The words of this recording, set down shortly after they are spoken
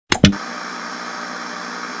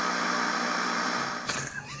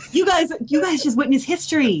You guys just witnessed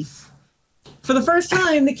history. For the first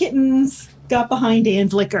time, the kittens got behind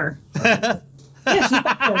Dan's liquor. Yeah, she's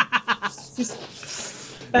back there.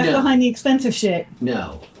 Just back behind the expensive shit.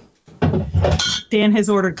 No. Dan has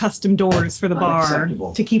ordered custom doors for the bar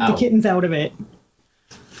to keep the kittens out of it.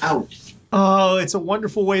 Out. Oh, it's a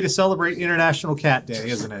wonderful way to celebrate International Cat Day,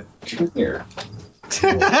 isn't it? Here.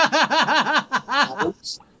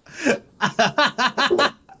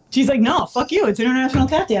 She's like, no, fuck you. It's International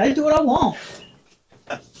Cat Day. I do what I want.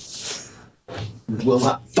 Will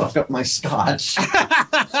not fuck up my scotch.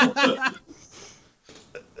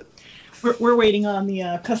 We're waiting on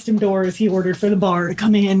the custom doors he ordered for the bar to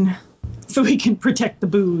come in so he can protect the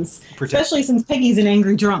booze. Especially since Peggy's an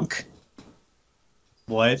angry drunk.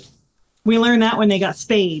 What? We learned that when they got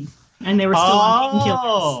spayed and they were still on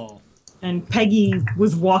painkillers. And Peggy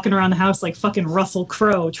was walking around the house like fucking Russell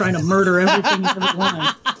Crowe trying to murder everything and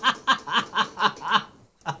everyone.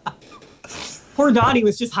 Poor Dottie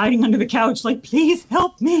was just hiding under the couch like, please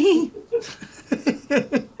help me.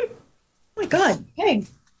 Oh my God, Peg,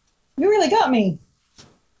 you really got me.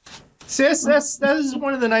 Sis, that is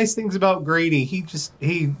one of the nice things about Grady. He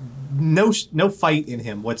no fight in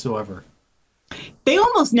him whatsoever. They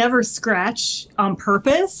almost never scratch on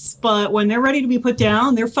purpose, but when they're ready to be put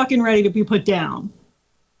down, they're fucking ready to be put down.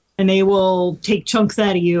 And they will take chunks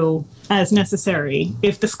out of you as necessary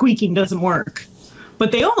if the squeaking doesn't work.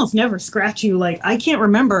 But they almost never scratch you. Like, I can't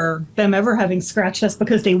remember them ever having scratched us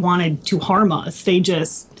because they wanted to harm us. They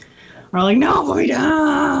just are like, no, put me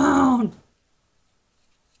down.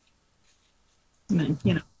 And then,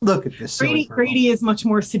 you know. Look at this. Grady is much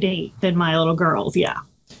more sedate than my little girls, yeah.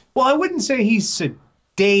 Well, I wouldn't say he's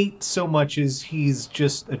sedate so much as he's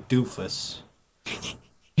just a doofus.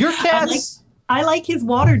 Your cat's... I like his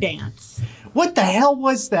water dance. What the hell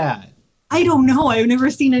was that? I don't know. I've never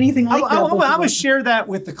seen anything like that. I'm going to share that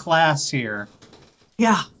with the class here.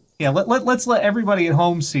 Yeah. Yeah, let's let everybody at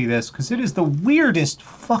home see this, because it is the weirdest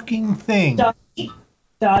fucking thing.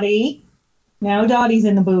 Dottie. Now Dottie's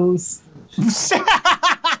in the booze.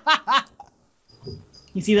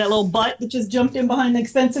 You see that little butt that just jumped in behind the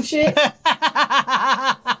expensive shit?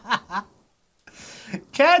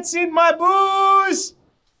 Cat's in my booze!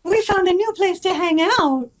 We found a new place to hang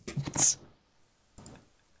out.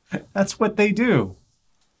 That's what they do.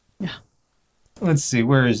 Yeah. Let's see,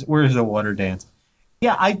 where's the water dance?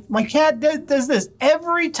 Yeah, my cat does this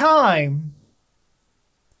every time.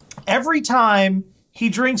 Every time he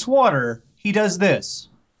drinks water, he does this.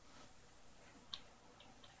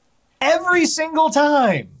 Every single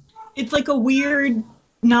time. It's like a weird,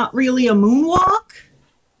 not really a moonwalk.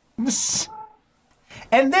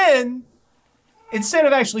 And then, instead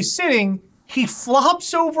of actually sitting, he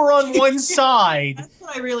flops over on one side. That's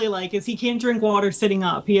what I really like, is he can't drink water sitting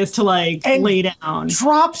up. He has to, like, lay down.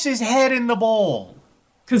 Drops his head in the bowl.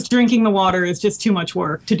 Because drinking the water is just too much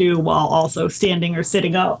work to do while also standing or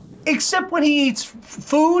sitting up. Except when he eats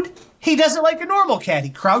food, he does it like a normal cat. He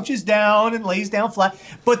crouches down and lays down flat.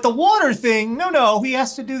 But the water thing, no, he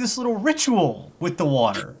has to do this little ritual with the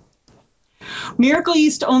water. Miracle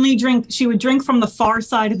used to only drink, she would drink from the far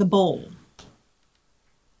side of the bowl.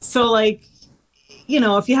 So, like, you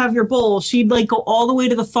know, if you have your bowl, she'd, like, go all the way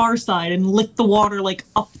to the far side and lick the water, like,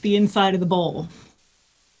 up the inside of the bowl.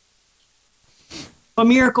 But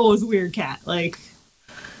Miracle was a weird cat, like.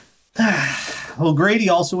 Well, Grady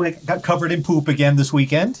also got covered in poop again this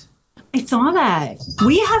weekend. I saw that.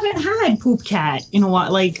 We haven't had Poop Cat in a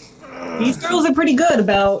while. Like, these girls are pretty good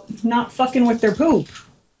about not fucking with their poop.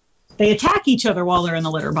 They attack each other while they're in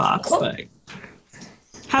the litter box, but...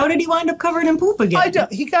 How did he wind up covered in poop again?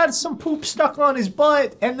 He got some poop stuck on his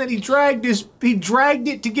butt, and then he dragged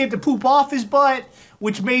it to get the poop off his butt,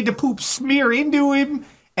 which made the poop smear into him,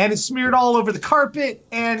 and it smeared all over the carpet.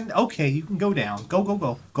 And okay, you can go down. Go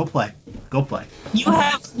play. Go play. You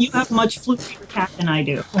have much floofier cat than I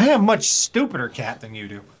do. I have a much stupider cat than you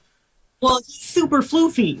do. Well, he's super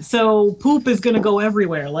floofy, so poop is gonna go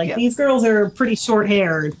everywhere. Like, these girls are pretty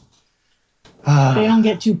short-haired. They don't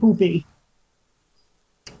get too poopy.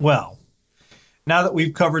 Well, now that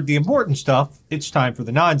we've covered the important stuff, it's time for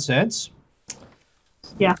the nonsense.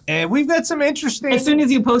 Yeah. And we've got some interesting... As soon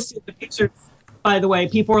as you posted the pictures, by the way,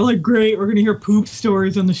 people are like, great, we're going to hear poop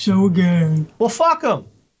stories on the show again. Well, fuck them.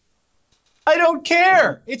 I don't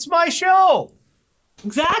care. It's my show.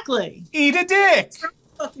 Exactly. Eat a dick. It's a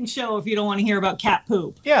fucking show if you don't want to hear about cat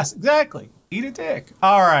poop. Yes, exactly. Eat a dick.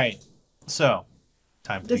 All right. So,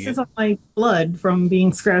 time to This is all my blood from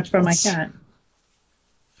being scratched by my cat.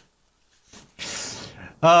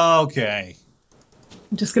 Okay.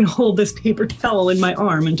 I'm just going to hold this paper towel in my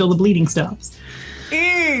arm until the bleeding stops.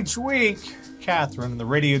 Each week, Catherine, and the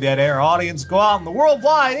Radio Dead Air audience go out in the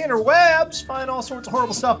worldwide interwebs, find all sorts of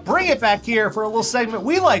horrible stuff, bring it back here for a little segment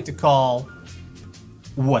we like to call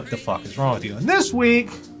What the Fuck is Wrong with You? And this week,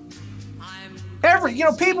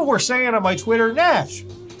 people were saying on my Twitter, Nash,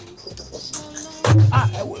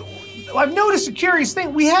 I've noticed a curious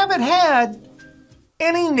thing. We haven't had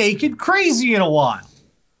any naked crazy in a while.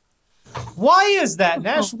 Why is that,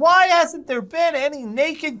 Nash? Why hasn't there been any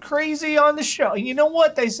naked crazy on the show? You know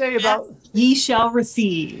what they say about... Ye shall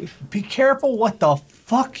receive. Be careful what the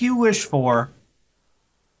fuck you wish for.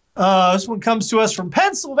 This one comes to us from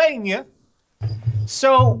Pennsylvania.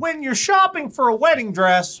 So when you're shopping for a wedding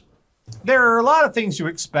dress, there are a lot of things you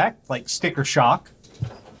expect, like sticker shock.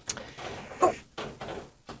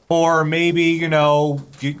 Or maybe, you're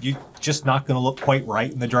just not going to look quite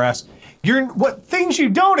right in the dress. What things you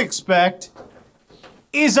don't expect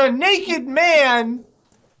is a naked man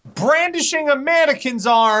brandishing a mannequin's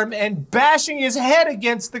arm and bashing his head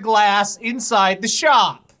against the glass inside the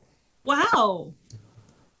shop. Wow.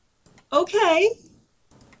 Okay.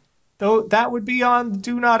 Though that would be on the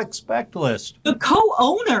do not expect list. The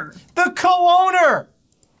co-owner. The co-owner.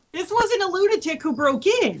 This wasn't a lunatic who broke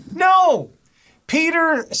in. No.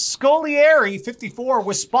 Peter Scolieri, 54,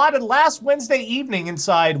 was spotted last Wednesday evening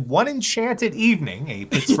inside One Enchanted Evening, a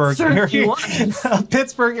Pittsburgh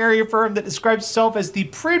area firm that describes itself as the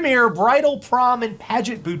premier bridal prom and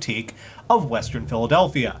pageant boutique of Western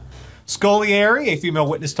Philadelphia. Scolieri, a female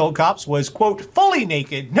witness told cops, was, quote, fully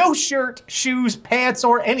naked, no shirt, shoes, pants,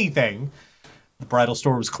 or anything. The bridal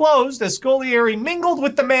store was closed as Scolieri mingled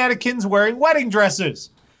with the mannequins wearing wedding dresses.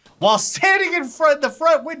 While standing in the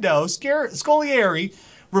front window, Scolieri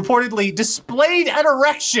reportedly displayed an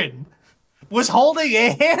erection, was holding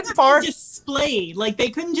a hand part. Displayed? Like,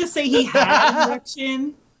 they couldn't just say he had an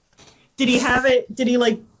erection? Did he have it? Did he,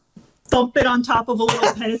 thump it on top of a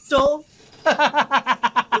little pedestal?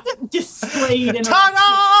 Displayed an erection.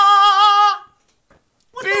 Ta-da!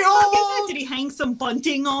 What the fuck is that? Did he hang some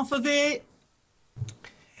bunting off of it?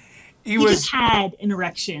 He just had an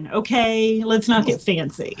erection, okay? Let's not get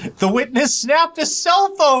fancy. The witness snapped a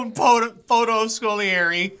cell phone photo of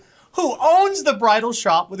Scolieri, who owns the bridal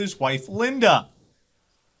shop with his wife, Linda.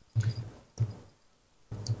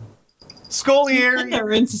 Scolieri... They're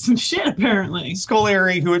into some shit, apparently.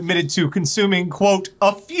 Scolieri, who admitted to consuming, quote,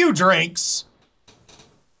 a few drinks,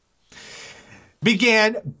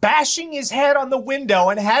 began bashing his head on the window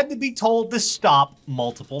and had to be told to stop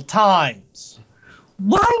multiple times.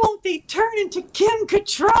 Why won't they turn into Kim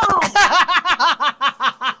Cattrall?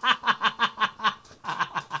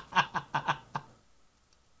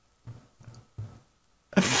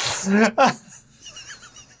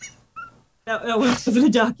 that wasn't a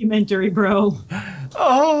documentary, bro.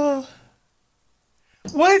 Oh.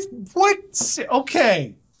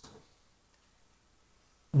 Okay.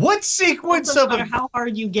 What sequence no matter how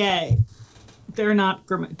hard you get, they're not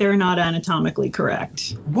anatomically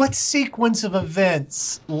correct. What sequence of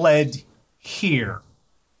events led here?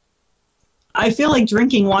 I feel like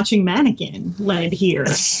drinking, watching Mannequin led here.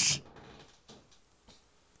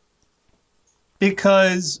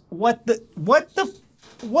 Because what the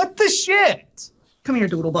shit? Come here,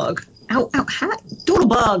 Doodlebug. Ow, hi.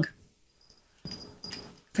 Doodlebug.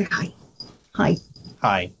 Say hi. Hi.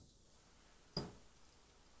 Hi.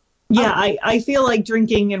 Yeah, I feel like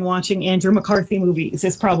drinking and watching Andrew McCarthy movies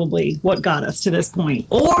is probably what got us to this point.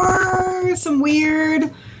 Or some weird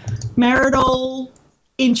marital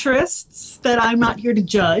interests that I'm not here to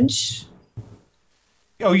judge.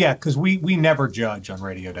 Oh, yeah, because we never judge on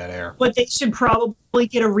Radio Dead Air. But they should probably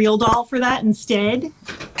get a real doll for that instead.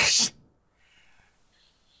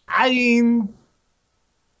 I mean,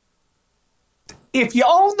 if you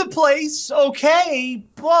own the place, okay,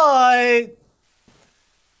 but...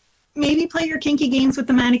 Maybe play your kinky games with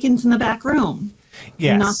the mannequins in the back room.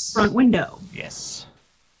 Yes. Not the front window. Yes.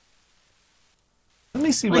 Let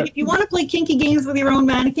me see what... if you want to play kinky games with your own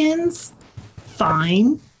mannequins,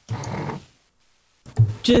 fine.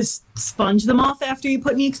 Just sponge them off after you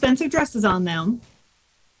put any expensive dresses on them.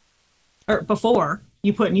 Or before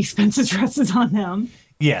you put any expensive dresses on them.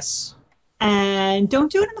 Yes. And don't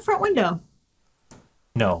do it in the front window.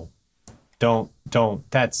 No. Don't.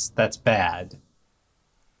 That's bad.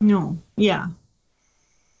 No. Yeah.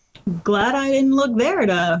 Glad I didn't look there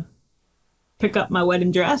to pick up my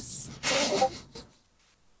wedding dress.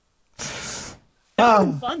 That would have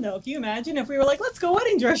been fun, though. Can you imagine if we were like, let's go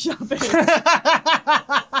wedding dress shopping?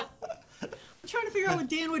 I'm trying to figure out what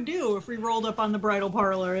Dan would do if we rolled up on the bridal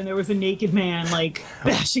parlor and there was a naked man, like,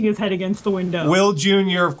 bashing his head against the window. Will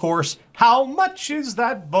Jr., of course. How much is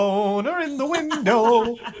that boner in the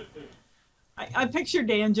window? I picture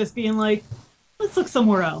Dan just being like, Let's look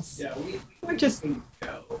somewhere else. Yeah, We're just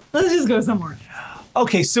let's just go somewhere else.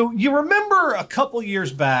 Okay, so you remember a couple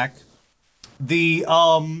years back the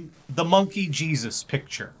monkey Jesus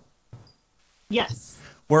picture, Yes.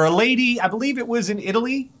 where a lady, I believe it was in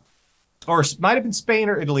Italy, or it might have been Spain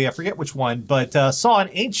or Italy, I forget which one, but saw an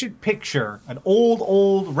ancient picture, an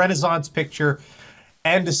old Renaissance picture,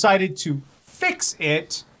 and decided to fix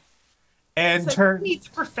it and turn. It needs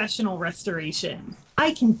professional restoration.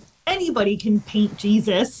 Anybody can paint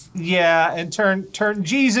Jesus. Yeah, and turn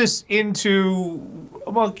Jesus into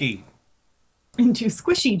a monkey. Into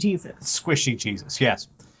squishy Jesus. Squishy Jesus, yes.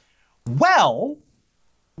 Well,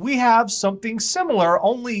 we have something similar,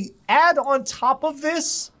 only add on top of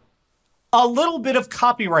this a little bit of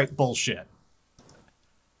copyright bullshit.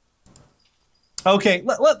 Okay,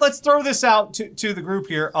 let's throw this out to the group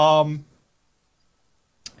here.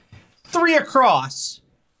 3 across.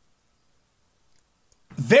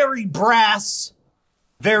 Very brass,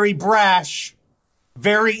 very brash,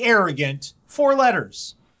 very arrogant. 4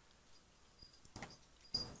 letters.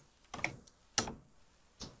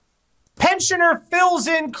 Pensioner fills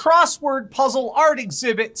in crossword puzzle art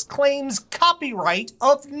exhibits, claims copyright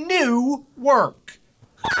of new work.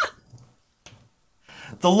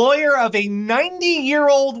 The lawyer of a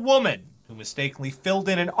 90-year-old woman who mistakenly filled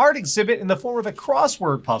in an art exhibit in the form of a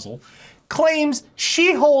crossword puzzle claims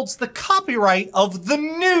she holds the copyright of the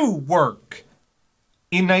new work.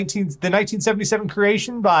 In the 1977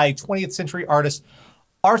 creation by 20th century artist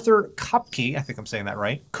Arthur Kopke, I think I'm saying that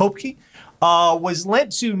right, Kopke, was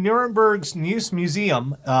lent to Nuremberg's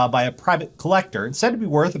Museum by a private collector and said to be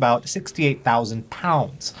worth about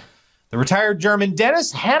 £68,000. The retired German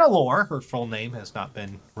dentist Hannelore, her full name has not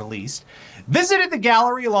been released, visited the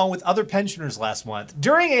gallery along with other pensioners last month.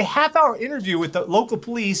 During a half-hour interview with the local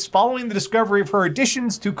police following the discovery of her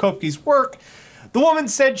additions to Kopke's work, the woman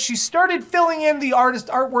said she started filling in the artist's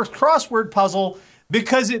artwork's crossword puzzle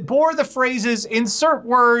because it bore the phrases "insert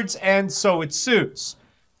words" and "so it suits."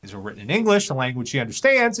 These were written in English, a language she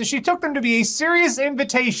understands, and she took them to be a serious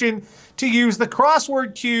invitation to use the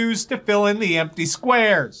crossword cues to fill in the empty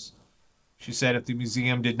squares. She said if the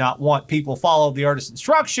museum did not want people to follow the artist's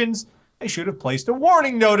instructions, they should have placed a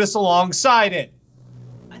warning notice alongside it.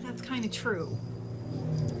 That's kind of true.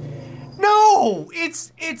 No,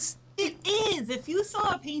 It is. If you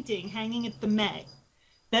saw a painting hanging at the Met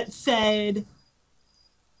that said,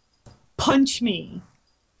 "Punch me,"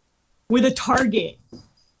 with a target,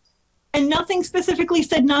 and nothing specifically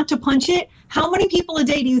said not to punch it, how many people a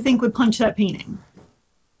day do you think would punch that painting?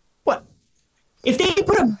 What? If they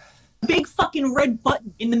put a big fucking red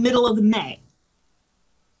button in the middle of the Met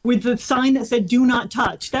with the sign that said "do not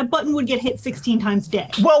touch," that button would get hit 16 times a day.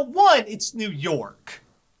 Well, 1, it's New York.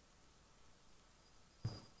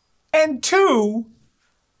 And 2,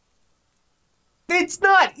 it's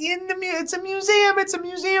not in the it's a museum. It's a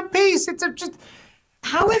museum piece.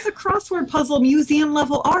 How is a crossword puzzle museum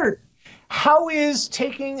level art? How is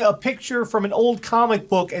taking a picture from an old comic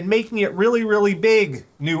book and making it really, really big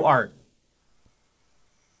new art?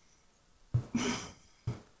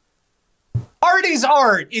 Art is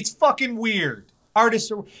art. It's fucking weird. Artists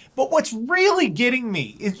are... But what's really getting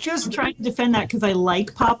me is just... I'm trying to defend that because I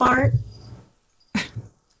like pop art.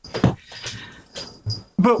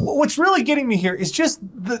 But what's really getting me here is just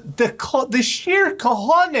the sheer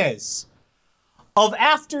cojones of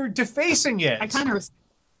after defacing it. I kind of...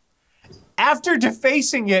 After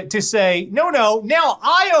defacing it to say, no, now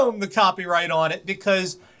I own the copyright on it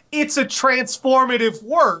because it's a transformative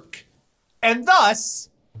work, and thus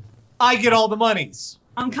I get all the monies.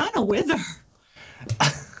 I'm kind of with her.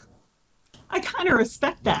 I kind of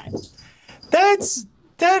respect that.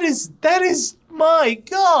 That is my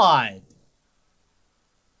God.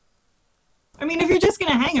 I mean, if you're just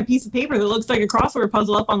going to hang a piece of paper that looks like a crossword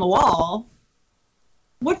puzzle up on the wall,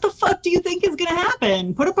 what the fuck do you think is going to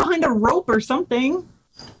happen? Put it behind a rope or something.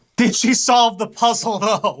 Did she solve the puzzle,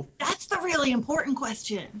 though? That's the really important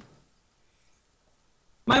question.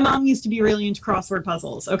 My mom used to be really into crossword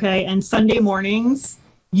puzzles, okay? And Sunday mornings,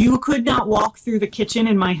 you could not walk through the kitchen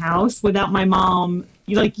in my house without my mom.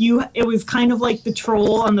 It was kind of like the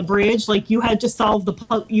troll on the bridge. Like, you had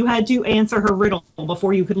to you had to answer her riddle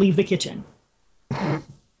before you could leave the kitchen.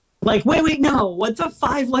 Like, wait, no. What's a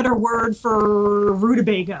 5-letter word for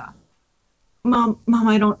rutabaga? Mom,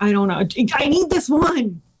 I don't know. I need this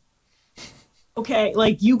one. Okay,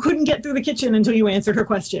 like, you couldn't get through the kitchen until you answered her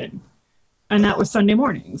question. And that was Sunday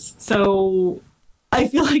mornings. So I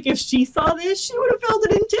feel like if she saw this, she would have filled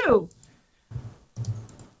it in too.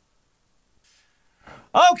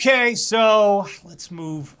 Okay, so let's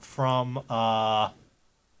move from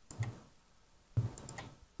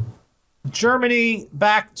Germany,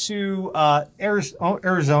 back to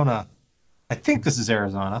Arizona. I think this is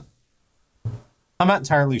Arizona. I'm not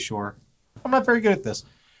entirely sure. I'm not very good at this.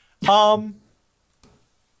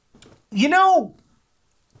 You know,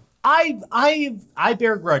 I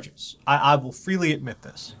bear grudges. I will freely admit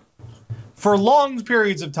this. For long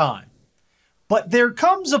periods of time. But there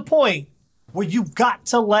comes a point where you've got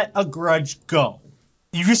to let a grudge go.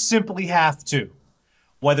 You just simply have to.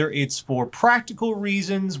 Whether it's for practical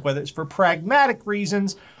reasons, whether it's for pragmatic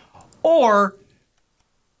reasons, or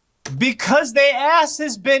because the ass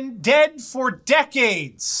has been dead for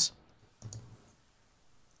decades.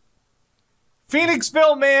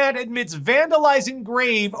 Phoenixville man admits vandalizing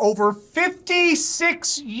grave over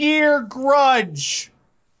 56-year grudge.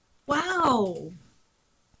 Wow.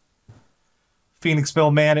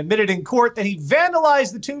 Phoenixville man admitted in court that he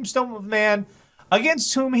vandalized the tombstone of a man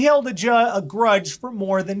against whom he held a grudge for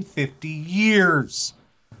more than 50 years.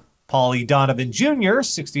 Paulie Donovan Jr.,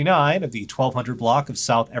 69, of the 1200 block of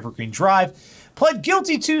South Evergreen Drive, pled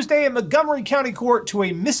guilty Tuesday in Montgomery County Court to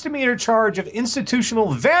a misdemeanor charge of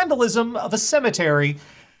institutional vandalism of a cemetery.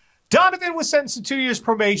 Donovan was sentenced to 2 years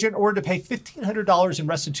probation, ordered to pay $1,500 in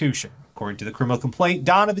restitution. According to the criminal complaint,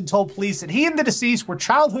 Donovan told police that he and the deceased were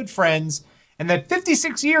childhood friends and that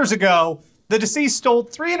 56 years ago, the deceased stole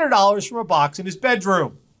 $300 from a box in his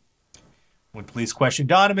bedroom. When police questioned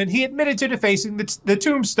Donovan, he admitted to defacing the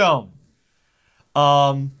tombstone.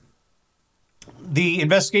 The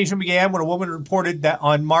investigation began when a woman reported that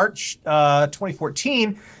on March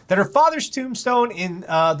 2014 that her father's tombstone in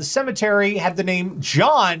the cemetery had the name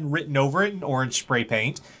John written over it in orange spray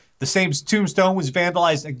paint. The same tombstone was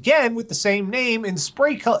vandalized again with the same name in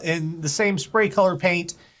the same spray color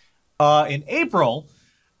paint in April.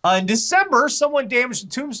 In December, someone damaged the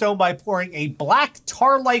tombstone by pouring a black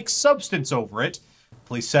tar-like substance over it.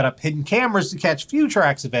 Police set up hidden cameras to catch future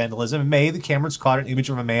acts of vandalism. In May, the cameras caught an image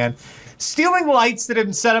of a man stealing lights that had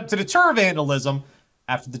been set up to deter vandalism.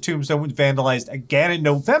 After the tombstone was vandalized again in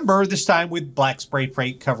November, this time with black spray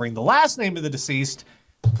paint covering the last name of the deceased,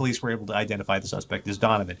 police were able to identify the suspect as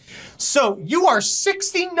Donovan. So, you are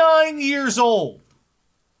 69 years old.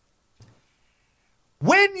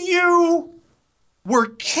 When you were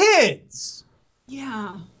kids,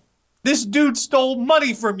 Yeah. this dude stole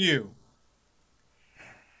money from you.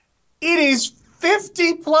 It is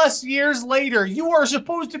 50 plus years later. You are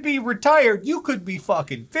supposed to be retired. You could be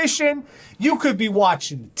fucking fishing. You could be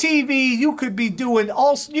watching TV. You could be doing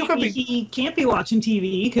all. You could be. He can't be watching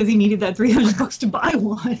TV because he needed that $300 to buy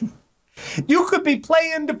one. You could be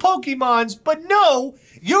playing the Pokemons, but no,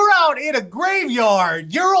 you're out in a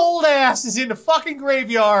graveyard. Your old ass is in a fucking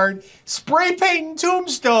graveyard, spray painting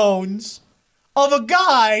tombstones of a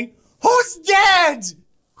guy who's dead.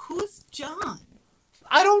 Who's John?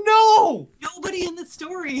 I don't know. Nobody in the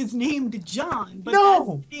story is named John, but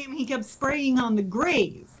No. that's the name he kept spraying on the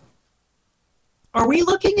grave. Are we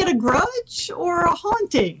looking at a grudge or a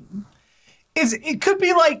haunting? It could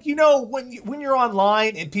be like, you know, when you're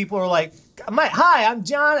online and people are like, hi, I'm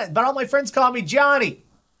John, but all my friends call me Johnny.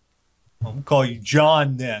 I'm gonna call you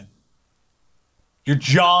John then. You're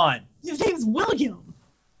John. His name's William.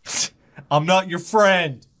 I'm not your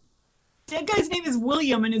friend. That guy's name is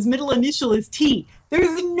William and his middle initial is T.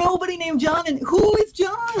 There's nobody named John, and who is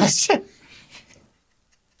John?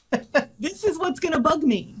 This is what's gonna bug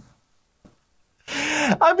me.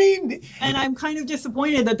 I mean, And I'm kind of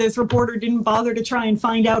disappointed that this reporter didn't bother to try and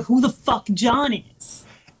find out who the fuck John is.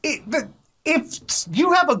 if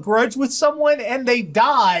you have a grudge with someone and they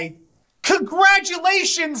die,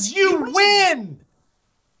 congratulations, you win.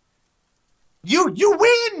 You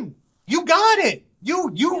win. You got it.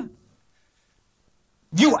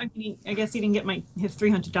 I mean, I guess he didn't get his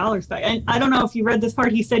 $300 back. And I don't know if you read this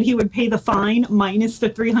part. He said he would pay the fine minus the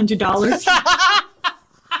 $300.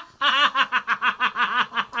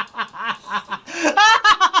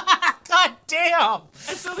 God damn.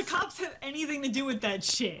 And so the cops have anything to do with that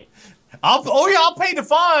shit. I'll pay the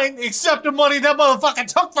fine, except the money that motherfucker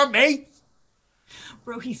took from me.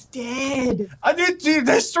 Bro, he's dead.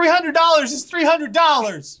 This $300 is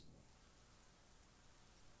 $300.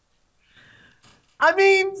 I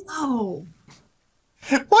mean, Oh.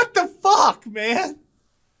 what the fuck, man?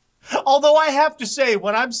 Although I have to say,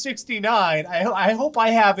 when I'm 69, I hope I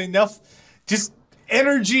have enough just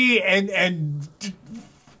energy and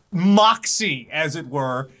moxie, as it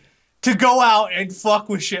were, to go out and fuck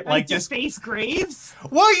with shit like this. Deface graves?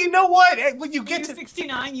 Well, you know what? When you When get you're to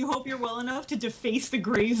 69, you hope you're well enough to deface the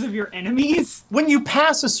graves of your enemies? when you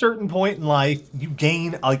pass a certain point in life, you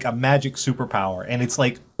gain like a magic superpower, and it's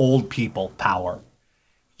like old people power.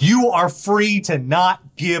 You are free to not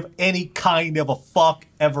give any kind of a fuck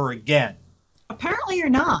ever again. Apparently you're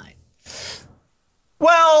not.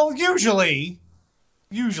 Well, usually.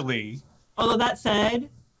 Although that said,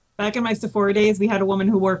 back in my Sephora days, we had a woman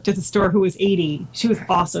who worked at the store who was 80. She was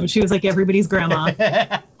awesome. She was like everybody's grandma.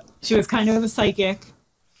 She was kind of a psychic.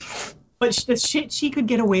 But the shit she could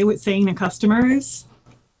get away with saying to customers,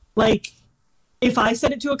 like, if I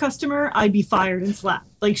said it to a customer, I'd be fired and slapped.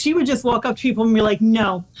 Like, she would just walk up to people and be like,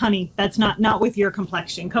 no, honey, that's not with your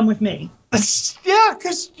complexion. Come with me. Yeah,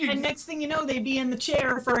 because... And next thing you know, they'd be in the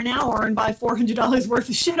chair for an hour and buy $400 worth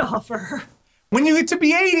of shit off her. When you get to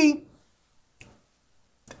be 80,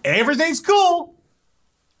 everything's cool.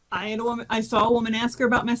 I saw a woman ask her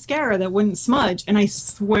about mascara that wouldn't smudge, and I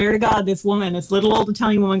swear to God, this little old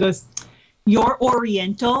Italian woman goes, "You're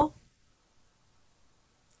Oriental,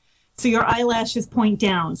 so your eyelashes point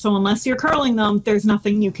down. So unless you're curling them, there's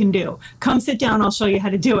nothing you can do. Come sit down, I'll show you how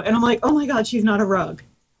to do it." And I'm like, oh my God, she's not a rug.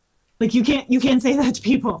 Like, you can't say that to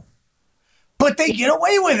people. But they get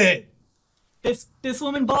away with it. This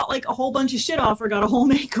woman bought like a whole bunch of shit off her, got a whole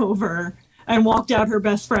makeover, and walked out her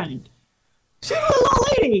best friend. She's a little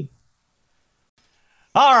lady.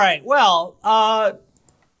 All right, well,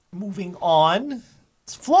 moving on.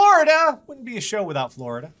 It's Florida. Wouldn't be a show without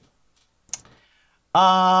Florida.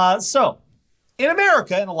 So, in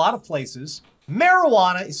America, in a lot of places,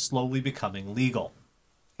 marijuana is slowly becoming legal.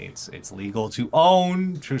 It's legal to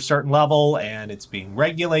own to a certain level, and it's being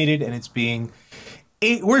regulated, and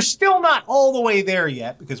we're still not all the way there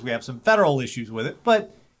yet because we have some federal issues with it,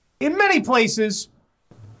 but in many places,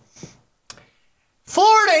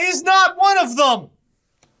 Florida is not one of them.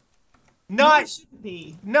 It shouldn't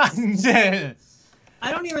be. Not.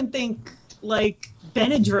 I don't even think, like,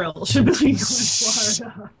 Benadryl should be legal in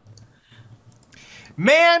Florida.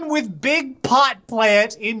 Man with big pot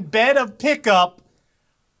plant in bed of pickup,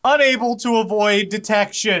 unable to avoid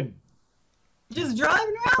detection. Just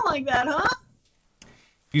driving around like that, huh?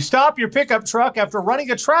 If you stop your pickup truck after running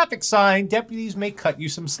a traffic sign, deputies may cut you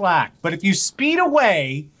some slack. But if you speed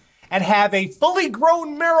away and have a fully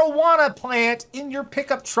grown marijuana plant in your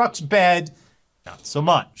pickup truck's bed, not so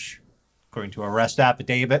much. According to an arrest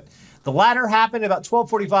affidavit, the latter happened about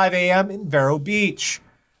 12:45 a.m. in Vero Beach.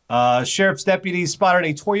 Sheriff's deputies spotted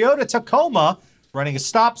a Toyota Tacoma running a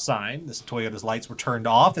stop sign. This Toyota's lights were turned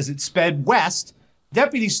off as it sped west.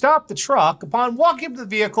 Deputies stopped the truck. Upon walking up to the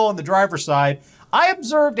vehicle on the driver's side, I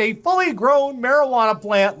observed a fully grown marijuana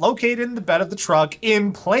plant located in the bed of the truck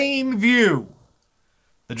in plain view.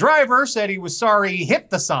 The driver said he was sorry he hit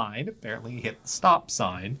the sign. Apparently he hit the stop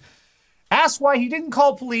sign. Asked why he didn't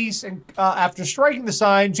call police, and after striking the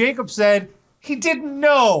sign, Jacob said he didn't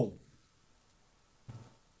know.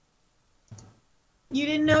 You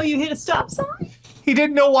didn't know you hit a stop sign? He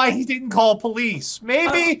didn't know why he didn't call police.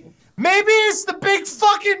 Maybe it's the big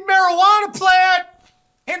fucking marijuana plant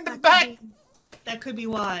in the back. That could be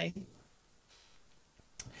why.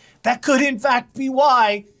 That could, in fact, be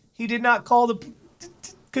why he did not call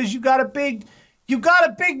because you got a big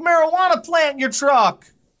marijuana plant in your truck.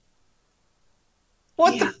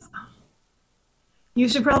 What the? You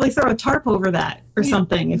should probably throw a tarp over that or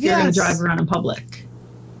something if you're going to drive around in public.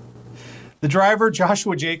 The driver,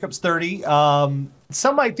 Joshua Jacobs, 30.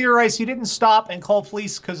 Some might theorize he didn't stop and call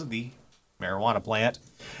police because of the marijuana plant.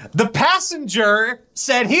 The passenger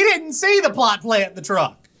said he didn't see the pot plant in the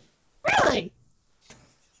truck. Really?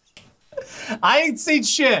 I ain't seen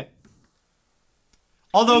shit.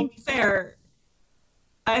 Although, to be fair,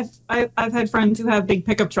 I've had friends who have big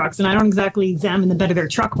pickup trucks, and I don't exactly examine the bed of their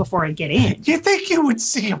truck before I get in. You think you would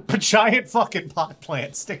see a giant fucking pot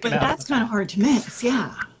plant sticking out? But that's kind of hard to miss,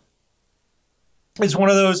 yeah. It's one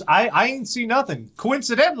of those, I ain't see nothing.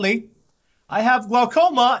 Coincidentally, I have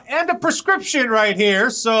glaucoma and a prescription right here,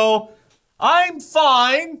 so I'm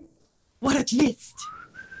fine. What a twist.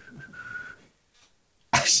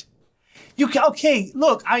 Okay,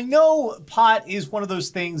 look, I know pot is one of those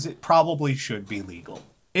things that probably should be legal.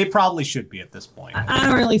 It probably should be at this point. I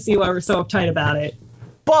don't really see why we're so uptight about it.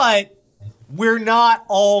 But we're not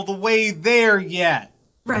all the way there yet.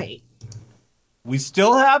 Right. We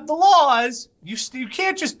still have the laws. You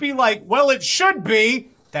can't just be like, well, it should be.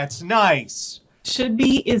 That's nice. Should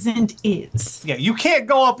be isn't is. Yeah, you can't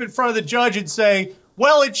go up in front of the judge and say,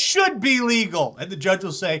 well, it should be legal. And the judge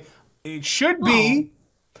will say, it should be.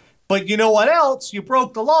 But you know what else? You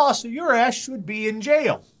broke the law, so your ass should be in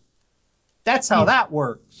jail. That's how that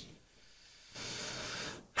works.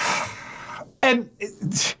 And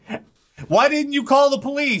why didn't you call the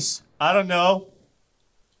police? I don't know.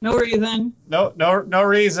 No reason. No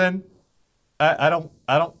reason. I don't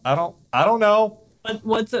know.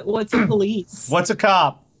 What's a police? What's a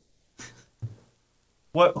cop?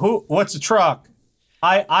 What's a truck?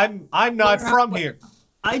 I'm not from here.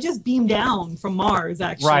 I just beamed down from Mars,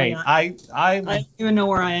 actually. Right. I don't even know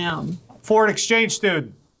where I am. Foreign exchange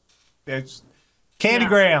student. It's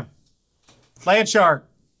Candygram. Land shark.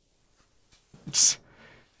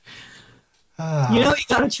 You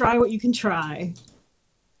gotta try what you can try.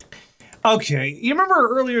 Okay. You remember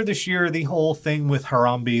earlier this year the whole thing with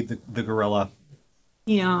Harambe the gorilla?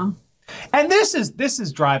 Yeah. And this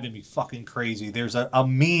is driving me fucking crazy. There's a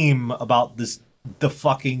meme about the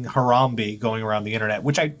fucking Harambe going around the internet,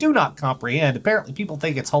 which I do not comprehend. Apparently people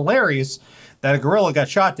think it's hilarious that a gorilla got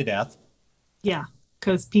shot to death. Yeah,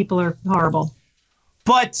 because people are horrible.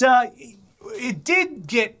 But it did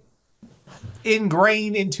get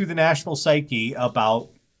ingrained into the national psyche about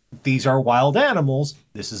these are wild animals.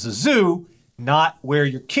 This is a zoo, not where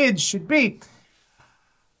your kids should be.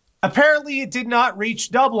 Apparently it did not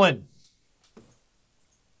reach Dublin.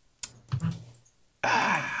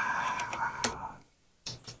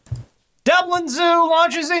 Dublin Zoo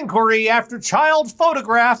launches inquiry after child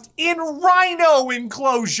photographed in rhino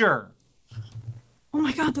enclosure. Oh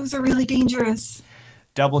my God, those are really dangerous.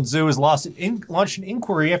 Dublin Zoo has launched an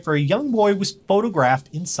inquiry after a young boy was photographed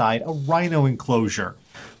inside a rhino enclosure.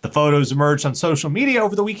 The photos emerged on social media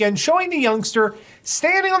over the weekend showing the youngster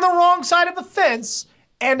standing on the wrong side of a fence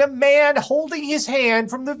and a man holding his hand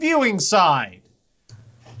from the viewing side.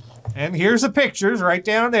 And here's the pictures right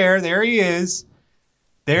down there. There he is.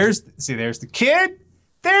 There's the kid.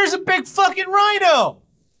 There's a big fucking rhino.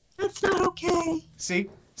 That's not okay. See,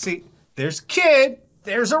 there's a kid.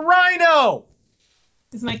 There's a rhino.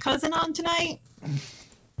 Is my cousin on tonight?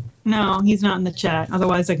 No, he's not in the chat.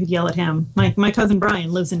 Otherwise, I could yell at him. My cousin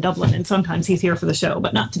Brian lives in Dublin, and sometimes he's here for the show,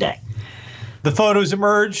 but not today. The photos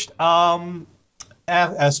emerged.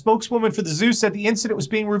 A spokeswoman for the zoo said the incident was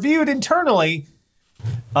being reviewed internally.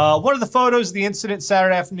 One of the photos of the incident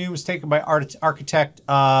Saturday afternoon was taken by architect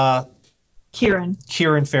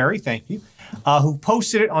Kieran Ferry, thank you, who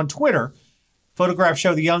posted it on Twitter. Photographs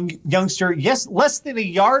show the youngster, less than a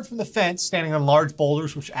yard from the fence, standing on large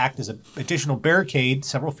boulders, which act as an additional barricade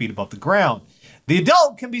several feet above the ground. The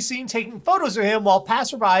adult can be seen taking photos of him while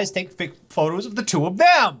passerbys take photos of the two of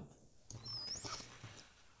them.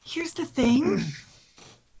 Here's the thing.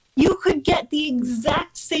 You could get the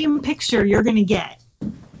exact same picture you're going to get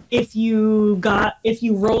if you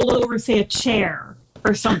rolled over, say, a chair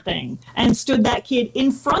or something and stood that kid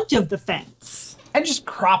in front of the fence. And just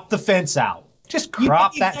crop the fence out. Just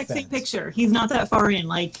crop that fence. Exact same picture. He's not that far in.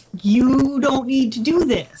 Like, you don't need to do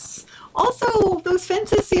this. Also, those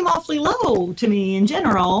fences seem awfully low to me in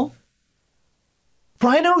general.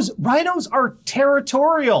 Rhinos are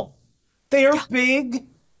territorial. They are big,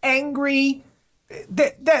 angry.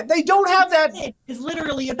 They don't have that. It is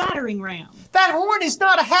literally a battering ram. That horn is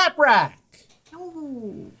not a hat rack.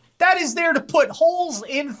 No. That is there to put holes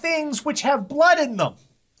in things which have blood in them.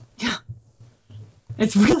 Yeah.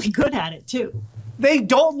 It's really good at it, too. They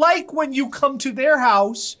don't like when you come to their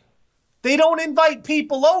house. They don't invite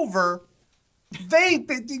people over.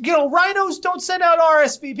 Rhinos don't send out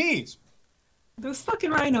RSVPs. Those fucking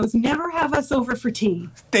rhinos never have us over for tea.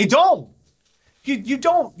 They don't. You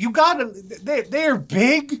don't. You gotta. They're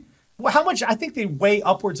big. How much? I think they weigh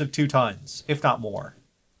upwards of 2 tons, if not more.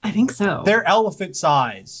 I think so. They're elephant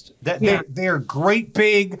sized. They're great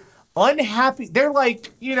big. Unhappy. They're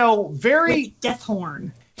like, very with death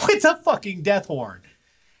horn. With a fucking death horn.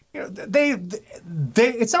 They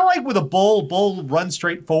it's not like with a bull run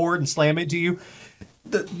straight forward and slam into you.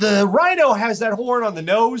 The rhino has that horn on the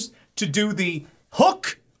nose to do the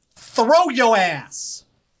hook, throw your ass.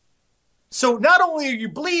 So not only are you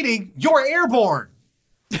bleeding, you're airborne.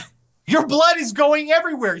 Your blood is going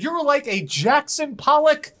everywhere. You're like a Jackson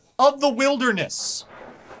Pollock of the wilderness.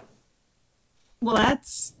 Well,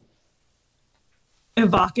 that's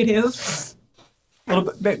evocative.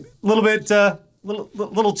 Little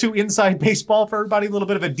too inside baseball for everybody. A little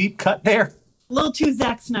bit of a deep cut there. A little too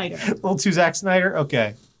Zack Snyder. A little too Zack Snyder.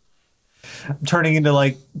 Okay. I'm turning into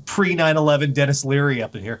like pre 9/11 Dennis Leary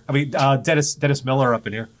up in here. I mean, Dennis Miller up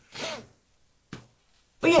in here.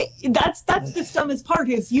 But yeah, that's the dumbest part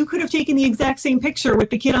is you could have taken the exact same picture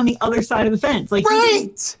with the kid on the other side of the fence. Like,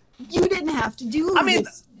 right. You didn't have to do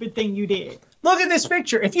this thing you did. Look at this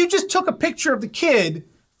picture. If you just took a picture of the kid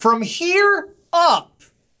from here up,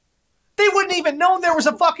 they wouldn't even known there was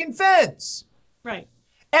a fucking fence. Right.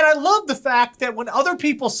 And I love the fact that when other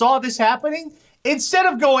people saw this happening, instead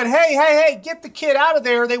of going, hey, get the kid out of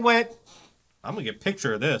there, they went, I'm going to get a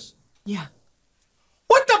picture of this. Yeah.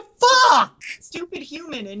 What the fuck? Stupid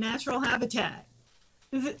human in natural habitat.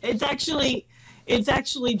 It's actually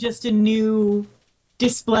just a new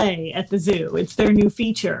display at the zoo. It's their new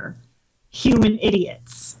feature. human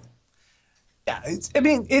idiots. Yeah,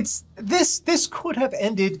 this could have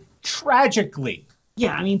ended tragically.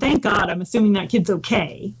 Yeah, I mean, thank God. I'm assuming that kid's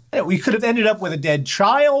okay. We could have ended up with a dead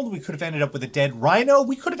child. We could have ended up with a dead rhino.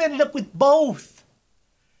 We could have ended up with both.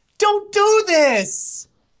 Don't do this.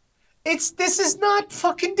 This is not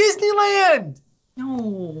fucking Disneyland.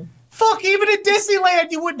 No. Fuck, even at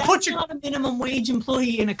Disneyland, you wouldn't put your... That's not a minimum wage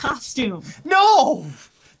employee in a costume. No.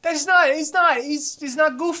 That's not, he's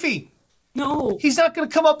not Goofy. No. He's not going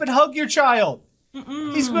to come up and hug your child.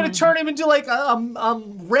 He's going to turn him into like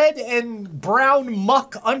red and brown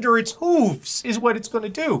muck under its hooves is what it's going to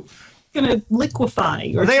do. It's going to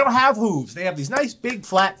liquefy. Or they don't have hooves. They have these nice big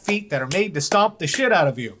flat feet that are made to stomp the shit out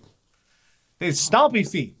of you. They're stompy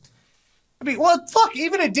feet. I mean, well, fuck,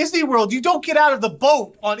 even at Disney World, you don't get out of the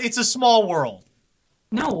boat on It's a Small World.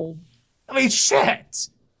 No. I mean, shit.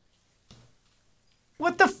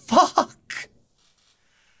 What the fuck?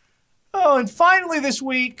 Oh, and finally this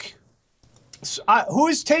week...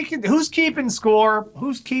 who's keeping score?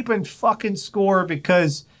 Who's keeping fucking score?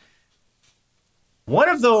 Because one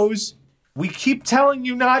of those, we keep telling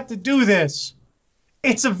you not to do this.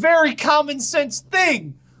 It's a very common sense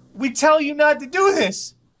thing. We tell you not to do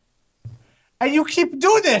this. And you keep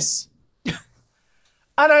doing this. And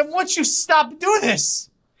I want you to stop doing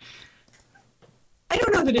this. I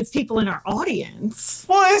don't know that it's people in our audience.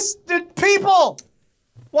 Well, it's the people.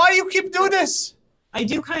 Why do you keep doing this? I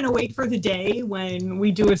do kind of wait for the day when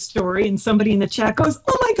we do a story and somebody in the chat goes,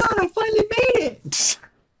 "Oh my God, I finally made it."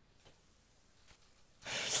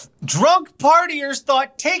 Drunk partiers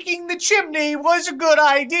thought taking the chimney was a good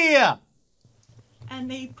idea. And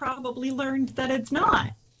they probably learned that it's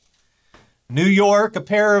not. New York, a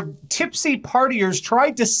pair of tipsy partiers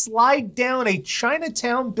tried to slide down a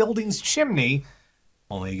Chinatown building's chimney,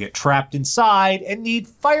 only to get trapped inside and need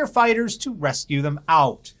firefighters to rescue them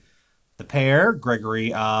out. The pair, Gregory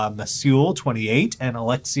Masul, 28, and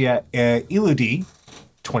Alexia Iludi,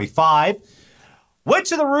 25, went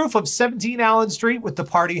to the roof of 17 Allen Street with the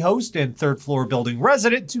party host and third-floor building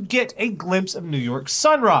resident to get a glimpse of New York's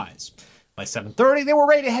sunrise. By 7:30, they were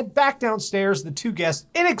ready to head back downstairs. The two guests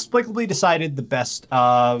inexplicably decided the best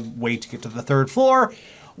way to get to the third floor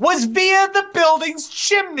was via the building's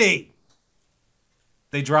chimney.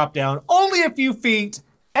 They dropped down only a few feet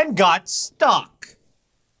and got stuck.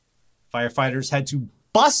 Firefighters had to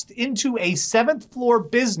bust into a 7th floor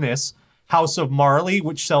business, House of Marley,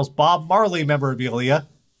 which sells Bob Marley memorabilia.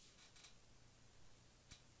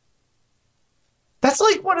 That's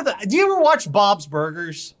like one of the... Do you ever watch Bob's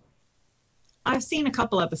Burgers? I've seen a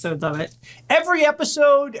couple episodes of it. Every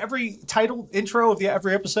episode, every title intro of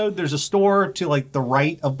every episode, there's a store to like the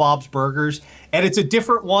right of Bob's Burgers, and it's a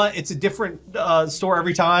different one. It's a different store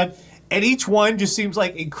every time, and each one just seems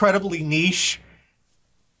like incredibly niche.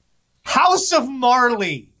 House of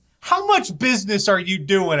Marley. How much business are you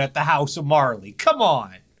doing at the House of Marley? Come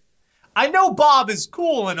on. I know Bob is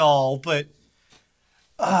cool and all, but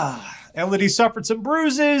Elodie suffered some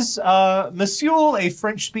bruises. Masul, a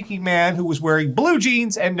French-speaking man who was wearing blue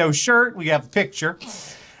jeans and no shirt, we have a picture,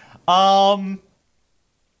 was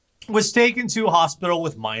taken to a hospital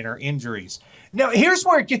with minor injuries. Now, here's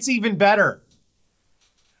where it gets even better.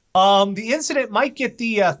 The incident might get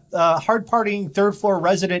the hard-partying third-floor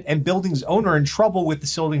resident and building's owner in trouble with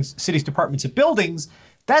the city's departments of buildings.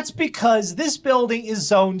 That's because this building is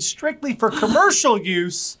zoned strictly for commercial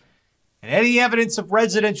use, and any evidence of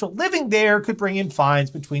residential living there could bring in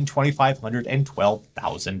fines between $2,500 and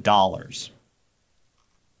 $12,000.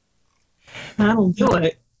 That'll do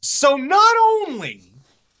it. So not only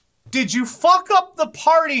did you fuck up the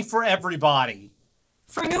party for everybody...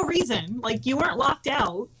 For no reason. Like, you weren't locked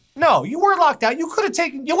out. No, you weren't locked out. Your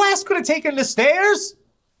ass could have taken the stairs.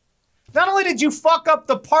 Not only did you fuck up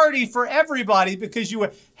the party for everybody because you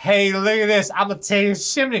were, hey, look at this, I'm going to take a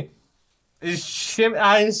chimney. Shimmy.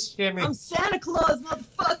 I'm Santa Claus,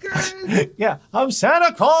 motherfuckers. Yeah, I'm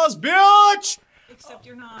Santa Claus, bitch. Except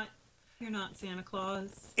you're not. You're not Santa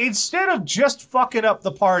Claus. Instead of just fucking up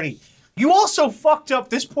the party, you also fucked up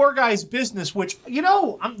this poor guy's business, which, you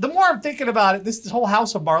know, the more I'm thinking about it, this whole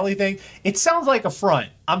House of Marley thing, it sounds like a front.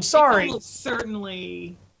 I'm sorry. It's almost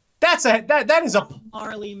certainly... That is a...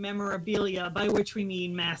 Marley memorabilia, by which we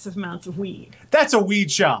mean massive amounts of weed. That's a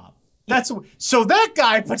weed shop. So that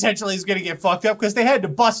guy potentially is going to get fucked up because they had to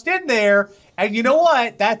bust in there, and you know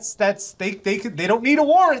what? They don't need a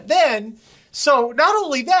warrant then. So not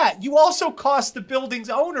only that, you also cost the building's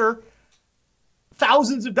owner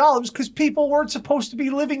thousands of dollars because people weren't supposed to be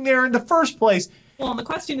living there in the first place. Well, and the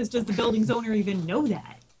question is, does the building's owner even know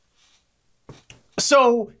that?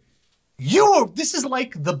 So This is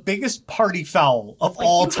like the biggest party foul of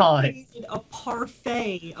all time. A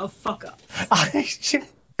parfait of fuck ups.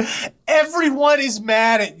 Everyone is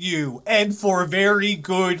mad at you, and for very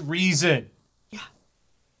good reason. Yeah.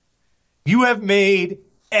 You have made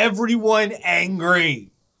everyone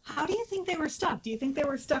angry. How do you think they were stuck? Do you think they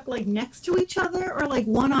were stuck like next to each other or like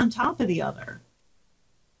one on top of the other?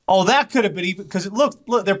 Oh, that could have been even because look,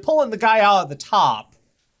 they're pulling the guy out at the top.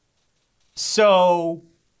 So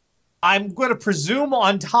I'm going to presume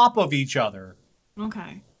on top of each other.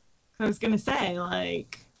 Okay. I was going to say,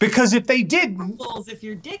 like... Because if they didn't... If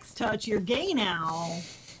your dicks touch, you're gay now.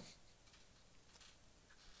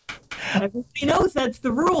 Everybody knows that's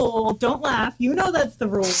the rule. Don't laugh. You know that's the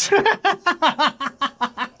rule.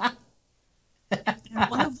 And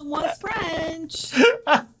one of them was French.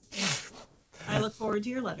 I look forward to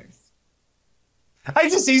your letters. I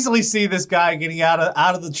just easily see this guy getting out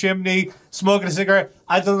of the chimney, smoking a cigarette.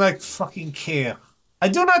 I do not fucking care. I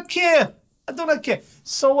do not care. I do not care.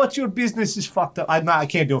 So what? Your business is fucked up. I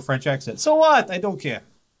can't do a French accent. So what? I don't care.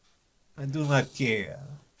 I do not care.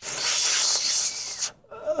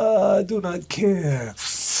 I do not care.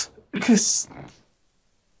 Because...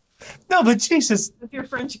 No, but Jesus. With your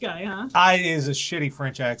French guy, huh? It is a shitty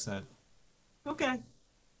French accent. Okay.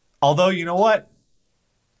 Although, you know what?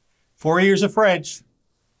 4 years of French.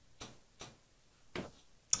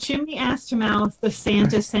 Chimney ass to mouth, the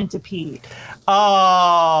Santa centipede.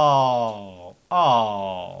 Oh.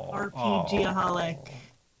 RPGaholic.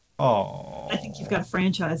 Oh. I think you've got a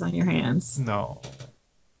franchise on your hands. No.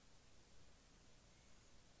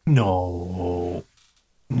 Do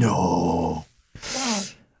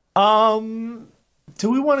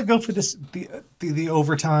we want to go for this the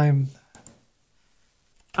overtime?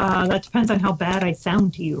 That depends on how bad I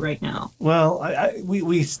sound to you right now. Well,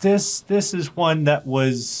 this is one that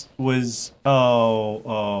was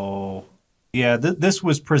this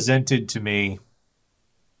was presented to me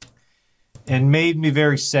and made me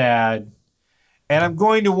very sad. And I'm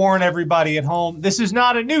going to warn everybody at home, this is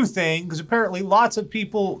not a new thing because apparently lots of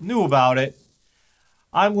people knew about it.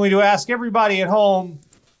 I'm going to ask everybody at home,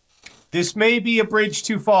 this may be a bridge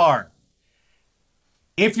too far.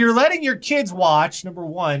 If you're letting your kids watch, number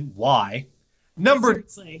one, why?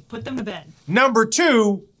 Seriously, put them to bed. Number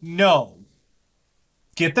two, no.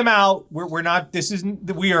 Get them out. We're not,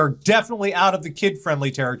 we are definitely out of the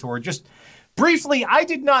kid-friendly territory. Just briefly, I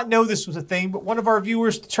did not know this was a thing, but one of our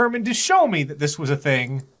viewers determined to show me that this was a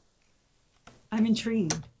thing. I'm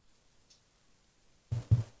intrigued.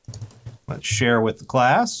 Let's share with the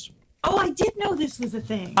class. Oh, I did know this was a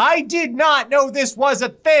thing. I did not know this was a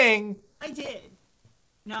thing. I did.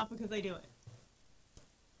 Not because I do it.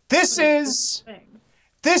 This is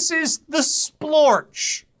the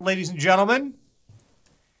splorch, ladies and gentlemen.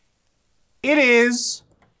 It is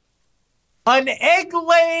an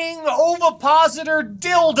egg-laying ovipositor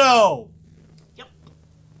dildo. Yep.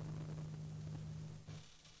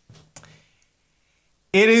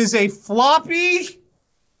 It is a floppy.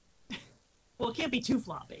 Well, it can't be too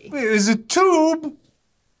floppy. It is a tube,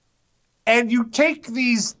 and you take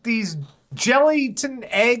these gelatin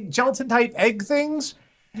type egg things.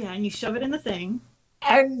 Yeah, and you shove it in the thing.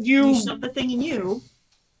 And you shove the thing in you.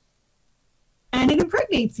 And it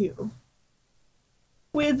impregnates you.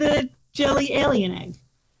 With a jelly alien egg.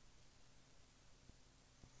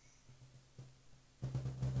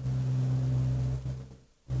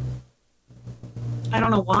 I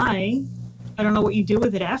don't know why. I don't know what you do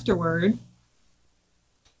with it afterward.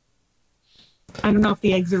 I don't know if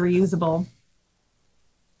the eggs are reusable.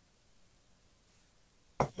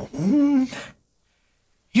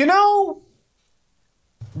 You know,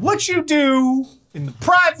 what you do in the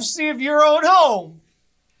privacy of your own home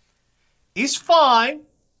is fine.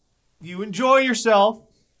 You enjoy yourself.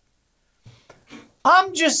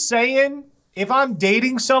 I'm just saying, if I'm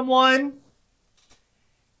dating someone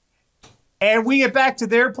and we get back to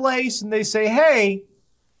their place and they say, hey,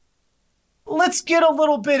 let's get a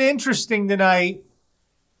little bit interesting tonight,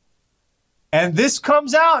 and this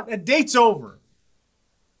comes out, a date's over.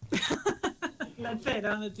 That's it,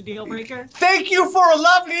 huh? That's a deal breaker. Thank you for a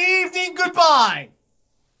lovely evening. Goodbye.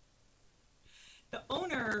 The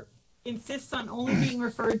owner insists on only being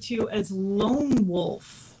referred to as Lone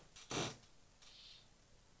Wolf.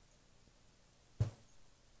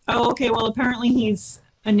 Oh, okay. Well, apparently he's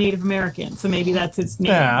a Native American, so maybe that's his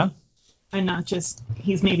name. Yeah. And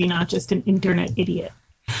he's maybe not just an internet idiot.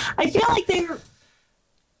 I feel like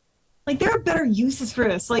there are better uses for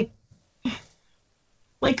this. Like,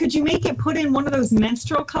 could you make it put in one of those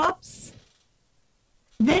menstrual cups?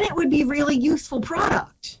 Then it would be really useful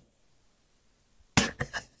product.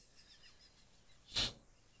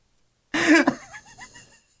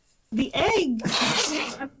 The egg,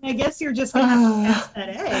 I guess you're just going to have to pass that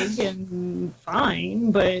egg and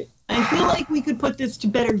fine, but I feel like we could put this to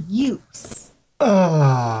better use.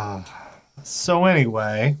 So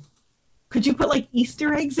anyway. Could you put like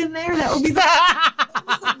Easter eggs in there? That would be the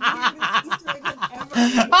weirdest Easter egg I've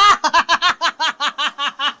ever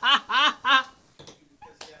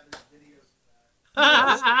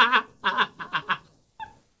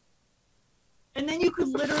And then you could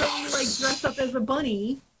literally like dress up as a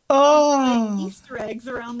bunny. Like Easter eggs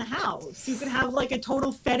around the house. You could have like a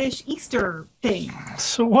total fetish Easter thing.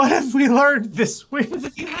 So what have we learned this week? Because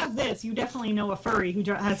if you have this, you definitely know a furry who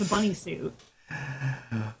has a bunny suit.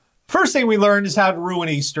 First thing we learned is how to ruin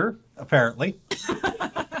Easter, apparently.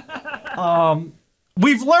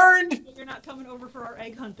 We've learned... You're not coming over for our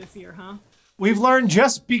egg hunt this year, huh? We've learned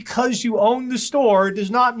just because you own the store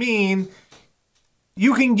does not mean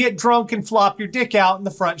you can get drunk and flop your dick out in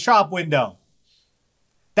the front shop window.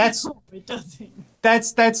 It doesn't.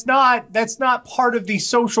 That's not part of the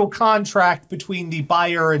social contract between the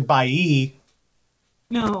buyer and buyee.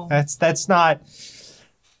 No. That's not.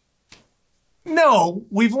 No,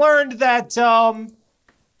 we've learned that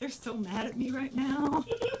they're so mad at me right now.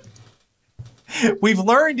 We've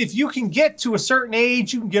learned if you can get to a certain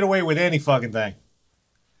age, you can get away with any fucking thing.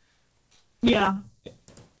 Yeah.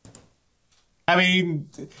 I mean,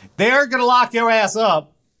 they aren't going to lock your ass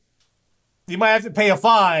up. You might have to pay a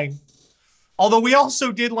fine. Although we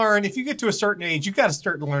also did learn, if you get to a certain age, you got to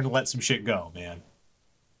start to learn to let some shit go, man.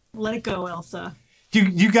 Let it go, Elsa.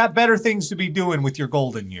 You got better things to be doing with your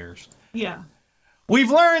golden years. Yeah.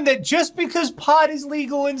 We've learned that just because pot is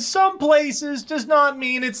legal in some places does not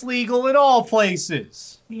mean it's legal in all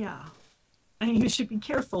places. Yeah. I mean, you should be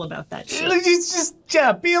careful about that shit. It's just,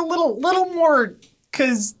 yeah, be a little more,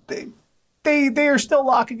 because they are still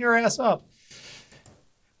locking your ass up.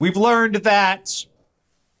 We've learned that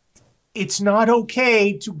it's not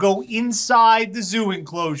okay to go inside the zoo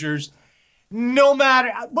enclosures, no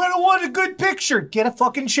matter, but I want a good picture. Get a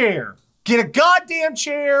fucking chair. Get a goddamn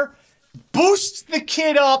chair. Boost the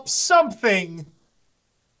kid up, something.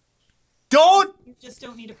 Don't. You just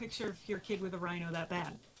don't need a picture of your kid with a rhino that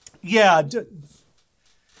bad. Yeah.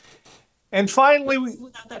 And finally,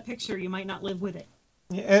 without that picture, you might not live with it.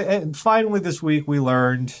 And finally this week we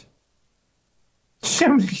learned,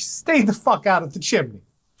 chimney, stay the fuck out of the chimney.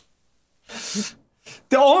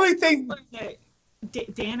 The only thing...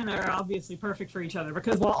 Dan and I are obviously perfect for each other,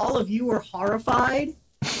 because while all of you are horrified,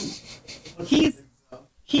 he's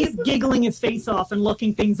giggling his face off and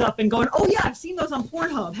looking things up and going, oh yeah, I've seen those on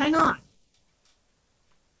Pornhub. Hang on.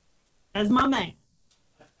 As my man.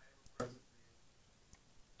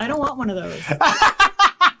 I don't want one of those.